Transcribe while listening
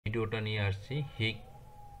ভিডিওটা নিয়ে আসছি হিগ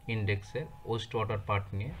ইন্ডেক্সের ওয়েস্ট ওয়াটার পার্ট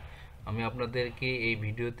নিয়ে। আমি আপনাদেরকে এই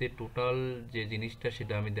ভিডিওতে টোটাল যে জিনিসটা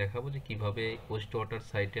সেটা আমি দেখাবো যে কিভাবে ওয়েস্ট ওয়াটার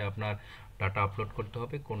সাইটে আপনার ডাটা আপলোড করতে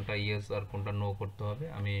হবে, কোনটা ইয়েস আর কোনটা নো করতে হবে।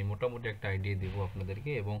 আমি মোটামুটি একটা আইডিয়া দেবো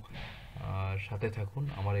আপনাদেরকে এবং সাথে থাকুন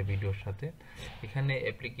আমার এই ভিডিওর সাথে। এখানে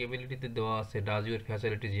অ্যাপ্লিকেবিলিটিতে দেওয়া আছে does your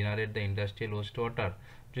facility generate the industrial waste water.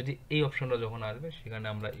 যদি এই অপশনটা যখন আসবে সেখানে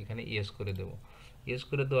আমরা এখানে ইয়েস করে দেবো। ইয়েস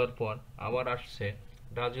করে দেওয়ার পর আবার আসছে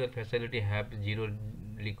does your facility have zero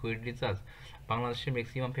liquid recharge. বাংলাদেশের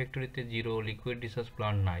ম্যাক্সিমাম ফ্যাক্টরিতে জিরো লিকুইড রিচার্জ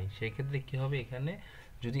প্ল্যান্ট নাই। সেই ক্ষেত্রে কী হবে, এখানে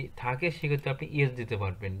যদি থাকে সেক্ষেত্রে আপনি ইয়েস দিতে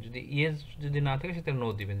পারবেন, যদি না থাকে সেটা নো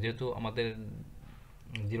দিবেন। যেহেতু আমাদের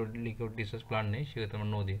জিরো লিকুইড রিচার্জ প্ল্যান্ট নেই সেক্ষেত্রে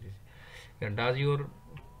আমরা নো দিয়ে দিচ্ছি। Does your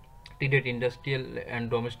টিডেড industrial and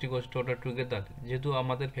domestic West water together. যেহেতু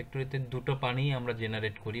আমাদের ফ্যাক্টরিতে দুটো পানি আমরা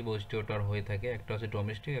জেনারেট করি, ওয়েস্ট ওয়াটার হয়ে থাকে, একটা হচ্ছে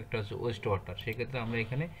ডোমেস্টিক, একটা হচ্ছে ওয়েস্ট ওয়াটার। সেক্ষেত্রে আমরা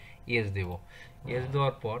এখানে ইয়েস দেব। ইয়েস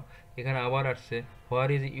দেওয়ার পর এখানে আবার আসছে where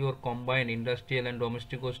is your combined industrial and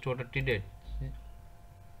domestic West water টিডেড।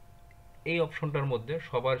 এই অপশনটার মধ্যে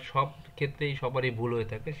সব ক্ষেত্রেই সবারই ভুল হয়ে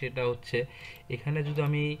থাকে। সেটা হচ্ছে এখানে যদি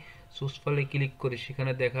আমি চুজ ফাইলে ক্লিক করি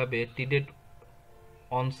সেখানে দেখাবে টিডেড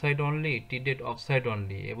অনসাইট অনলি, টিডেড অফসাইট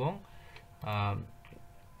অনলি এবং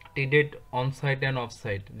টিডেড অনসাইট অ্যান্ড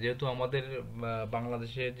অফসাইট। যেহেতু আমাদের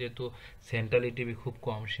বাংলাদেশে যেহেতু সেন্ট্রাল ইটিভি খুব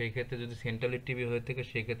কম, সেই ক্ষেত্রে যদি সেন্ট্রাল ইটিভি হয়ে থাকে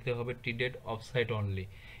সেক্ষেত্রে হবে টিডেড অফসাইট অনলি।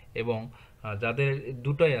 এবং যাদের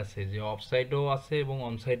দুটাই আছে, যে অফসাইটও আছে এবং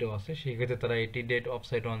অনসাইটও আছে, সেক্ষেত্রে তারা এই টিডেড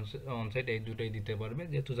অফসাইট অনসাইট এই দুটাই দিতে পারবে।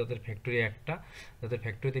 যেহেতু যাদের ফ্যাক্টরি একটা, যাদের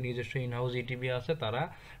ফ্যাক্টরিতে নিজস্ব ইনহাউস ইটিভি আছে, তারা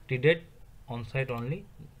টিডেড অনসাইট অনলি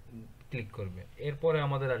ক্লিক করবে। এরপরে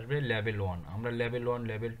আমাদের আসবে লেভেল 1। আমরা লেভেল 1,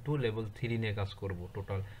 লেভেল 2, লেভেল 3 নিয়ে কাজ করব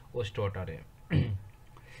total West ওয়াটারে।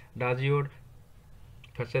 Does your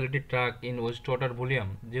facility truck in West water volume.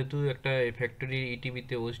 যেহেতু একটা ফ্যাক্টরি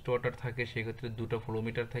ইটিভিতে ওয়েস্ট ওয়াটার থাকে, সেক্ষেত্রে দুটো ফ্লো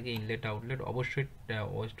মিটার থাকে, ইনলেট আউটলেট, অবশ্যই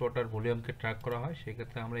ওয়েস্ট ওয়াটার ভলিউমকে ট্র্যাক করা হয়।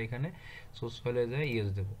 সেক্ষেত্রে আমরা এখানে সোর্স ফাইলে যাই ইয়েস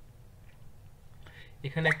দেব।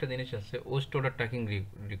 এখানে একটা জিনিস আছে ওয়েস্ট ওয়াটার ট্র্যাকিং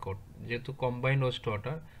রেকর্ড। যেহেতু কম্বাইন্ড ওয়েস্ট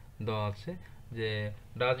ওয়াটার দেওয়া আছে, যে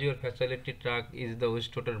does your facility truck is the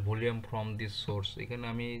West water volume from this source. এখানে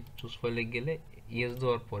আমি চুজ ফাইলে গেলে ইয়েস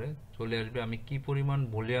দেওয়ার পরে চলে আসবে আমি কি পরিমাণ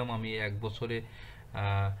ভলিউম আমি এক বছরে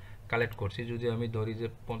কালেক্ট করছি। যদি আমি ধরি যে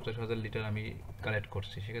 50,000 লিটার আমি কালেক্ট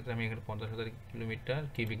করছি, সেক্ষেত্রে আমি এখানে 50,000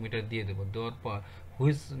 কিউবিক মিটার দিয়ে দেবো। দেওয়ার পর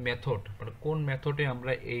হুইচ মেথড, কোন মেথডে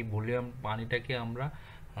আমরা এই ভলিউম পানিটাকে আমরা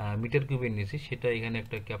মিটার কিউবে নিয়েছি সেটা এখানে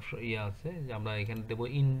একটা ক্যাপশন আছে, যে আমরা এখানে দেবো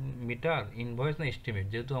ইন মিটার, ইনভয়েস না এস্টিমেট।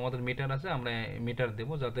 যেহেতু আমাদের মিটার আছে আমরা মিটার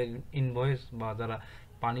দেবো, যাতে ইনভয়েস বা যারা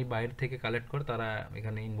পানি বাইরে থেকে কালেক্ট করে তারা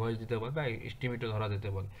এখানে ইনভয়েস দিতে পারবে, বা এস্টিমেটও ধরা যেতে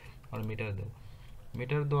পারে। আমরা মিটার দেবো।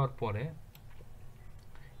 মিটার দেওয়ার পরে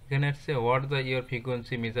এখানে আসছে what the year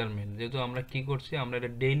frequency measurement. যেহেতু আমরা কি করছি, আমরা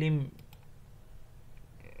এটা ডেইলি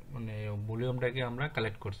ভলিউমটাকে আমরা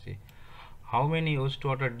কালেক্ট করছি। How many West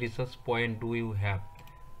water discharge point do you have,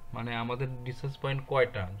 আমাদের ডিসচার্জ পয়েন্ট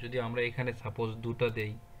কয়টা। যদি আমরা এখানে সাপোজ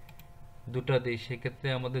দুটা দেই সেক্ষেত্রে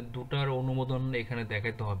আমাদের দুটার অনুমোদন এখানে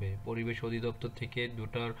দেখাতে হবে। পরিবেশ অধিদপ্তর থেকে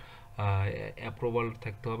দুটার অ্যাপ্রুভাল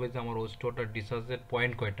থাকতে হবে যে আমার ওয়েস্ট ওয়াটার ডিসচার্জের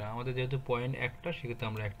পয়েন্ট কয়টা। আমাদের যেহেতু পয়েন্ট একটা, সেক্ষেত্রে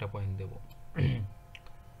আমরা একটা পয়েন্ট দেবো।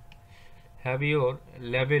 Have your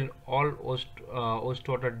level all West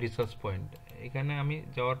water discharge point. এখানে আমি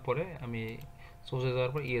যাওয়ার পরে আমি সোর্সে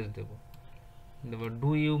যাওয়ার পর ইয়েস দেবো।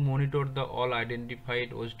 Do you monitor the all identified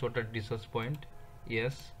West water discharge point?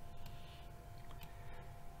 Yes.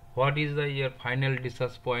 What is the year final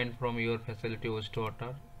discharge point from your facility West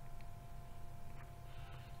water?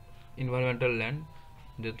 Environmental land.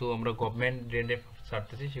 যেহেতু আমরা গভর্নমেন্ট ড্রেনে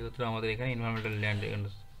ছাড়তেছি, সেক্ষেত্রে আমাদের এখানে এনভায়রনমেন্টাল ল্যান্ড এখানে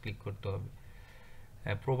ক্লিক করতে হবে।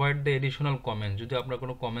 Provide the additional comments. যদি আপনার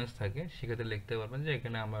কোনো কমেন্টস থাকে সেক্ষেত্রে লিখতে পারবেন যে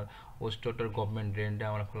এখানে আমার ওয়েস্ট ওয়াটার গভর্নমেন্ট ড্রেনটা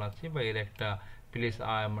আমরা ফেলাচ্ছি, বা এর একটা প্লিজ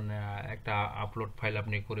একটা আপলোড ফাইল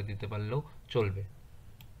আপনি করে দিতে পারলেও চলবে।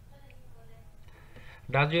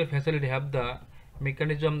 Does your facility have the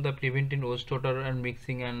mechanism the preventing West water and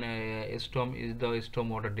mixing and Sturm is the storm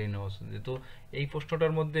water drain house. যেহেতু এই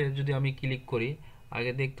প্রশ্নটার মধ্যে যদি আমি ক্লিক করি,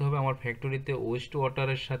 আগে দেখতে হবে আমার ফ্যাক্টরিতে ওয়েস্ট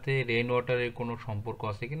ওয়াটারের সাথে রেইন ওয়াটারের কোনো সম্পর্ক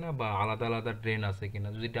আছে কিনা, বা আলাদা আলাদা ড্রেন আছে কিনা।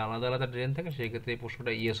 যদি আলাদা আলাদা ড্রেন থাকে সেক্ষেত্রে এই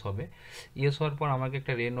প্রশ্নটা ইয়েস হবে। ইয়েস হওয়ার পর আমাকে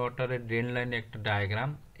একটা রেইন ওয়াটারের ড্রেন লাইনে একটা ডায়াগ্রাম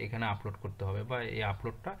এখানে আপলোড করতে হবে, বা এই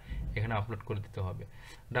আপলোডটা এখানে আপলোড করে দিতে হবে।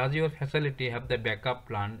 Does your facility have the backup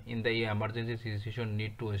plan in the emergency situation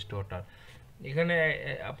need to West water. এখানে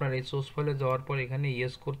আপনার এই সোর্স ফাইলে যাওয়ার পর এখানে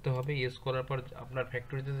ইয়েস করতে হবে। ইয়েস করার পর আপনার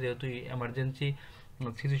ফ্যাক্টরিতে যেহেতু এমার্জেন্সি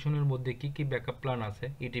সিচুয়েশনের মধ্যে কি কি ব্যাকআপ প্ল্যান আছে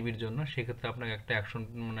ইটিভির জন্য, সেক্ষেত্রে আপনাকে একটা অ্যাকশন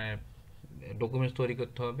ডকুমেন্টস তৈরি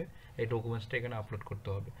করতে হবে। এই ডকুমেন্টসটা এখানে আপলোড করতে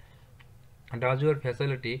হবে। Does your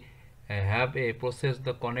facility have a process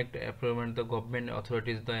the connect implement the government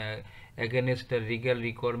authorities the against the legal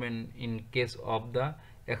requirement in case of the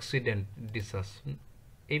accident discharge।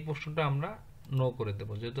 এই প্রশ্নটা আমরা নো করে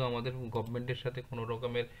দেবো, যেহেতু আমাদের গভর্নমেন্টের সাথে কোনো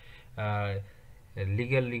রকমের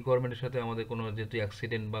লিগ্যাল রিকোয়ারমেন্টের সাথে আমাদের কোনো যেহেতু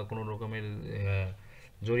অ্যাক্সিডেন্ট বা কোনো রকমের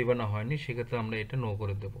জরিমানা হয়নি, সেক্ষেত্রে আমরা এটা নো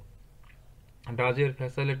করে দেবো। Does your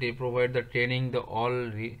facility provide the training the all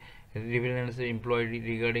relevant employee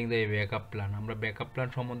regarding the backup plan? আমরা ব্যাকআপ প্ল্যান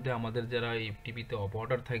সম্বন্ধে আমাদের যারা এই টিভিতে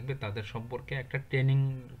অপারেটর থাকবে তাদের সম্পর্কে একটা ট্রেনিং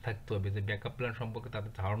থাকতে হবে, যে ব্যাকআপ প্ল্যান সম্পর্কে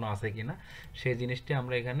তাদের ধারণা আছে কিনা সেই জিনিসটি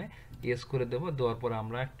আমরা এখানে ইয়েস করে দেবো। দেওয়ার পরে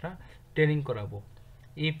আমরা একটা ট্রেনিং করাবো।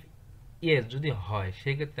 ইফ ইয়েস যদি হয়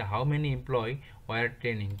সেক্ষেত্রে how many employee war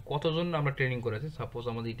training, কতজন আমরা ট্রেনিং করেছি। সাপোজ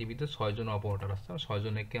আমাদের এই টিভিতে 6 জন অপারেটর আছে, 6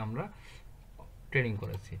 জনকে আমরা ট্রেনিং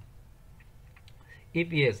করেছি। If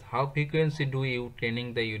yes, how frequently do you training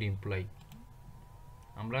the your employee?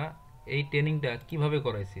 আমরা এই ট্রেনিংটা কিভাবে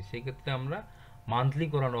করাইছি, সেই ক্ষেত্রে আমরা মান্থলি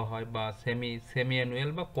করানো হয় বা সেমি অ্যানুয়াল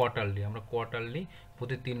বা কোয়ার্টারলি। আমরা কোয়ার্টারলি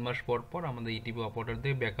প্রতি 3 মাস পর পর আমাদের ইটিভি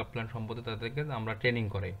অপারেটরদের ব্যাকআপ প্ল্যান সম্পর্কে তাদেরকে আমরা ট্রেনিং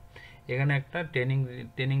করাই। এখানে একটা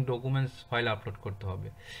ট্রেনিং ডকুমেন্টস ফাইল আপলোড করতে হবে।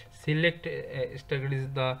 Select strategies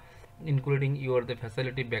the including you're the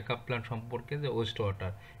facility backup plan সম্পর্কে যে ওয়েস্ট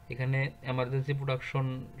ওয়াটার। এখানে এমার্জেন্সি প্রোডাকশন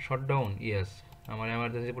শটডাউন, ইয়েস আমার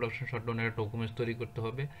এমার্জেন্সি প্রোডাকশন শটডাউনের একটা ডকুমেন্টস তৈরি করতে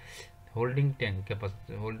হবে। হোল্ডিং ট্যাঙ্ক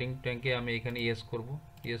ক্যাপাসিটি, হোল্ডিং ট্যাঙ্কে আমি এখানে ইয়েস করব।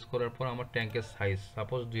 ইয়েস করার পর আমার ট্যাঙ্কের size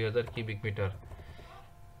suppose 2000 cubic metre,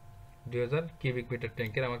 2000 cubic metre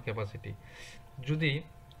ট্যাঙ্কের আমার ক্যাপাসিটি। যদি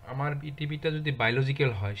আমার ইটিভিটা যদি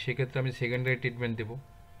বায়োলজিক্যাল হয় সেক্ষেত্রে আমি সেকেন্ডারি ট্রিটমেন্ট দেব,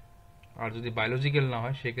 আর যদি বায়োলজিক্যাল না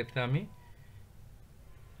হয় সেক্ষেত্রে আমি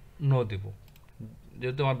নো দেব।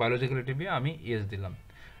 যেহেতু আমার বায়োলজিক্যাল ইটিভি আমি ইয়েস দিলাম।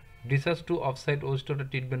 Discharge two offsite West water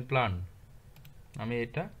treatment plan, আমি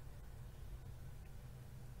এটা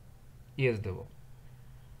ইয়েস দেব,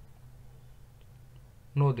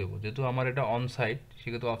 নো দেবো। যেহেতু আমার এটা অন সাইট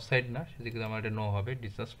সেক্ষেত্রে অফ সাইট না, সেক্ষেত্রে আমার এটা নো হবে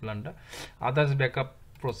ডিসচার্জ প্ল্যানটা। Others backup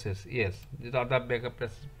process, yes. যেহেতু আদার ব্যাকআপ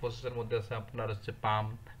প্রসেসের মধ্যে আছে আপনার হচ্ছে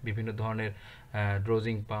পাম্প, বিভিন্ন ধরনের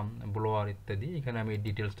ড্রোজিং পাম্প, ব্লোয়ার ইত্যাদি, এখানে আমি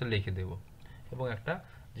ডিটেলসটা লিখে দেবো। এবং একটা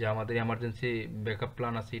যে আমাদের এমার্জেন্সি ব্যাকআপ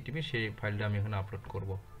প্ল্যান আছে ইটিভি, সেই ফাইলটা আমি এখানে আপলোড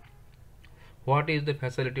করব। What is the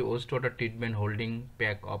facility West water treatment holding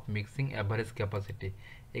pack of mixing average capacity.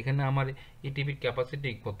 এখানে আমার ইটিভির ক্যাপাসিটি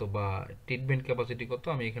কত বা ট্রিটমেন্ট ক্যাপাসিটি কত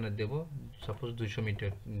আমি এখানে দেব। Suppose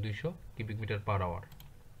 200 cubic metre per hour.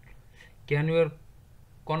 Can you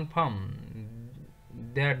confirm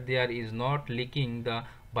that there is not leaking the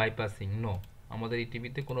বাইপাসিং? No, আমাদের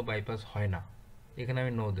ইটিভিতে কোনো bypass হয় না, এখানে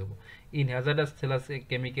আমি নো দেবো। In hazardous সেলাস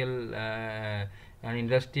chemical and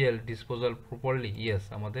industrial disposal properly, yes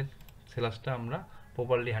আমাদের সেলাসটা আমরা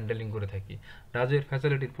প্রপারলি হ্যান্ডেলিং করে থাকি। Does your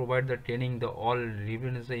facility provide the training the all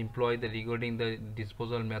reviews employ the regarding the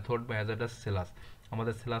disposal method বা হ্যাজার্ডাস সেলাস।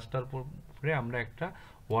 আমাদের সেলাসটার উপরে আমরা একটা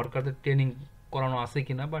ওয়ার্কারদের ট্রেনিং করানো আছে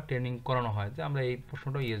কিনা বা ট্রেনিং করানো হয়, যে আমরা এই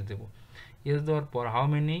প্রশ্নটা ইয়েস দেবো। ইয়েস দেওয়ার পর হাউ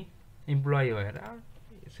মেনি এমপ্লয়ি ওয়ার,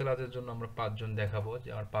 সেলাসের জন্য আমরা 5 জন দেখাবো, যে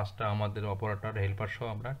আর 5টা আমাদের অপারেটর হেল্পার সহ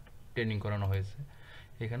আমরা ট্রেনিং করানো হয়েছে।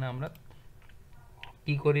 এখানে আমরা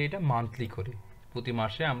কি করি, এটা মান্থলি করি। প্রতি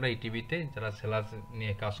মাসে আমরা ইটিভিতে যারা সেলাস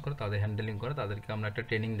নিয়ে কাজ করে তাদের হ্যান্ডেলিং করে তাদেরকে আমরা একটা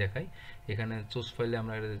ট্রেনিং দেখাই। এখানে চুজ ফাইলে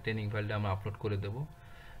আমরা ট্রেনিং ফাইলটা আমরা আপলোড করে দেব।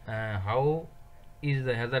 How is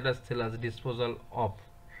the hazardous সেলাস disposal of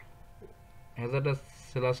hazardous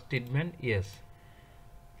সেলাস treatment, yes.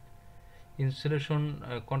 Insulation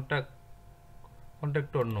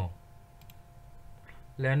contractor, no.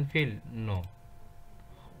 Landfill, no.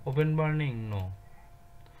 Open burning, no.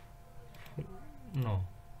 No.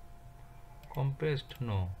 Compost,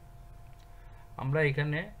 no. আমরা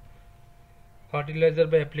এখানে ফার্টিলাইজার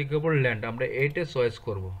বা অ্যাপ্লিকেবল ল্যান্ড আমরা এইটা চয়েস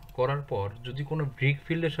করব। করার পর যদি কোনো ব্রিক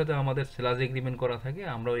ফিল্ডের সাথে আমাদের সেলাস এগ্রিমেন্ট করা থাকে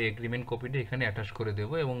আমরা ওই এগ্রিমেন্ট কপিটা এখানে অ্যাটাচ করে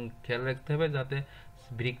দেবো। এবং খেয়াল রাখতে হবে যাতে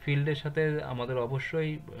ব্রিক ফিল্ডের সাথে আমাদের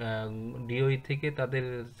অবশ্যই ডিওই থেকে তাদের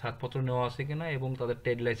ছাড়পত্র নেওয়া আছে কিনা এবং তাদের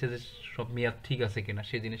ট্রেড লাইসেন্সের সব মেয়াদ ঠিক আছে কিনা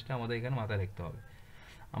সেই জিনিসটা আমাদের এখানে মাথায় রাখতে হবে।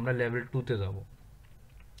 আমরা লেভেল 2-তে যাব।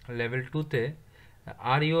 Level 2-তে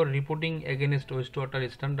R your reporting against West water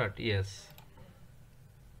standard, yes.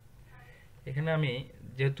 এখানে আমি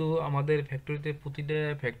যেহেতু আমাদের ফ্যাক্টরিতে প্রতিটা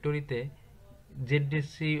ফ্যাক্টরিতে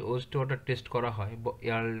জেডডিসি ওয়েস্ট ওয়াটার টেস্ট করা হয়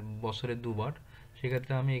বছরে 2বার,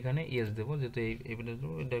 সেক্ষেত্রে আমি এখানে ইয়েস দেবো। যেহেতু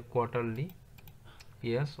এটা কোয়ার্টারলি,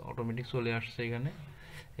 ইয়েস অটোমেটিক চলে আসছে এখানে।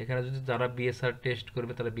 এখানে যদি যারা বিএসআর টেস্ট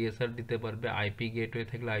করবে তারা বিএসআর দিতে পারবে, আইপি গেটওয়ে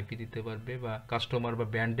থাকলে আইপি দিতে পারবে, বা কাস্টমার বা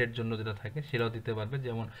ব্র্যান্ডের জন্য যেটা থাকে সেটাও দিতে পারবে।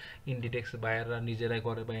 যেমন ইন্ডিটেক্স বায়াররা নিজেরাই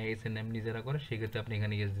করে বা এসএনএম নিজেরা করে, সেক্ষেত্রে আপনি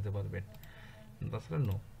এখানে ইয়েস দিতে পারবেন। তাছাড়া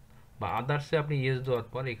নো। বা আদার্সে আপনি ইয়েস দেওয়ার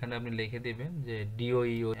পর এখানে আপনি লিখে দেবেন যে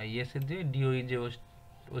ডিওই ইয়েসের যে ডিওই যে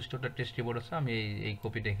ওয়েস্ট ওয়াটার টেস্ট রিপোর্ট আছে, আমি এই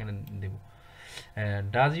কপিটা এখানে দেব।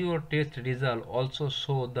 Does your test result also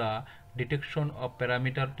show the detection of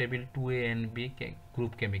parameter table 2A and B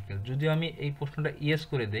group chemical? যদি আমি এই প্রশ্নটা ইয়েস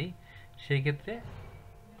করে দেই সেই ক্ষেত্রে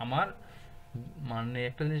আমার মানে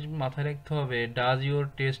একটা জিনিস মাথায় রাখতে হবে, does your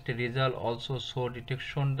test result also show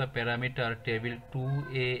detection the parameter table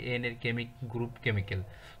 2AN এর গ্রুপ কেমিক্যাল।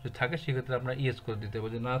 যদি থাকে সেক্ষেত্রে আপনার ইয়েস করে দিতে হবে,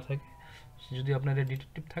 যদি না থাকে, যদি আপনার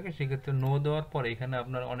ডিটেকটিভ থাকে সেক্ষেত্রে নো দেওয়ার পরে এখানে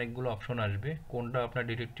আপনার অনেকগুলো অপশন আসবে কোনটা আপনার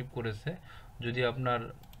ডিটেকটিভ করেছে। যদি আপনার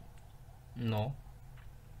নো,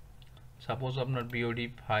 সাপোজ আপনার বিওডি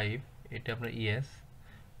 5, এটা আপনার ইয়েস,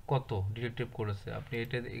 কত ডিটেকটিভ করেছে আপনি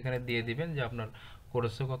এটা এখানে দিয়ে দিবেন যে আপনার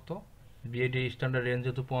করেছে কত। বিএডি স্ট্যান্ডার্ড রেঞ্জ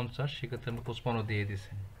যেহেতু 50, সেক্ষেত্রে আপনি 55 দিয়ে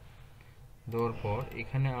দিচ্ছেন। দেওয়ার পর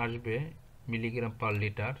এখানে আসবে মিলিগ্রাম পার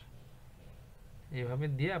লিটার, এইভাবে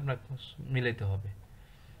দিয়ে আপনার মিলাইতে হবে।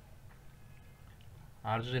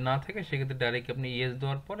 আর যদি না থাকে সেক্ষেত্রে ডাইরেক্ট আপনি ইয়েস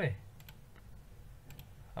দেওয়ার পরে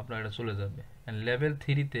আপনার এটা চলে যাবে। And level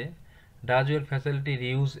 3-তে does your facility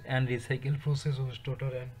reuse and recycle process West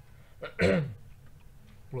water and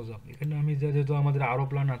close up. এখানে আমি যেহেতু আমাদের আরও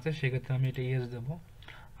প্ল্যান আছে সেক্ষেত্রে আমি এটা ইয়েস দেবো,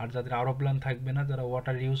 আর যাদের আরও প্ল্যান থাকবে না, যারা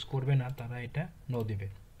ওয়াটার ইউজ করবে না, তারা এটা নো দিবে।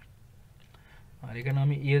 আর এখানে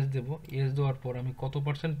আমি ইয়েস দেব। ইয়েস দেওয়ার পর আমি কত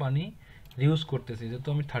পার্সেন্ট পানি রিউজ করতেছি, যেহেতু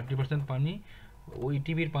আমি 30% পানি ওই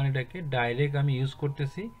টিভির পানিটাকে ডাইরেক্ট আমি ইউজ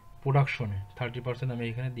করতেছি প্রোডাকশনে, 30% আমি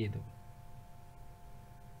এখানে দিয়ে দেব।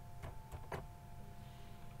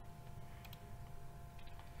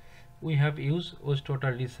 We have use West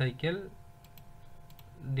water recycle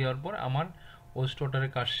দেওয়ার পর আমার ওয়েস্ট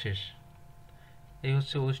ওয়াটারের কাজ শেষ। এই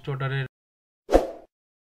হচ্ছে ওয়েস্ট ওয়াটারের